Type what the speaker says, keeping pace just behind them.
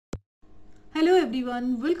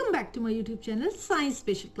everyone, welcome back to my YouTube channel Science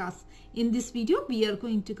Special Class. In this video we are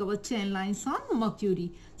going to cover chain lines on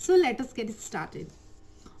Mercury. So let us get started.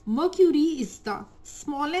 Mercury is the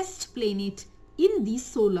smallest planet in the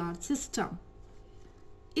solar system.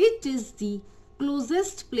 It is the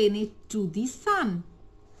closest planet to the Sun.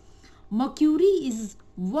 Mercury is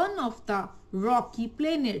one of the rocky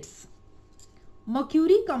planets.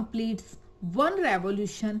 Mercury completes one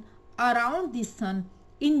revolution around the Sun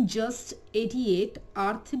in just 88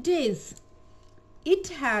 Earth days. It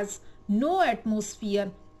has no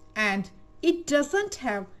atmosphere and it doesn't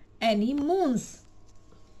have any moons.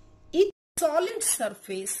 Its solid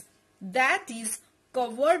surface that is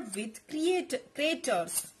covered with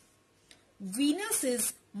craters. Venus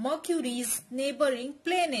is Mercury's neighboring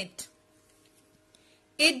planet.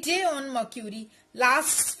 A day on Mercury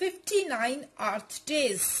lasts 59 Earth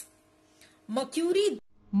days.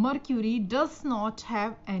 Mercury does not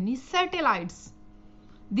have any satellites.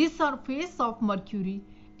 The surface of Mercury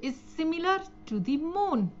is similar to the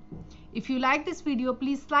Moon. If you like this video,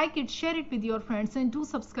 please like it, share it with your friends and do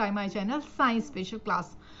subscribe my channel Science Special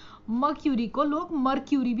Class. Mercury को लोग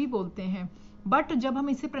mercury भी बोलते हैं, but जब हम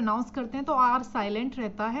इसे pronounce करते हैं तो आर साइलेंट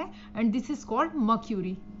रहता है and this is called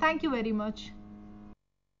mercury. Thank you very much.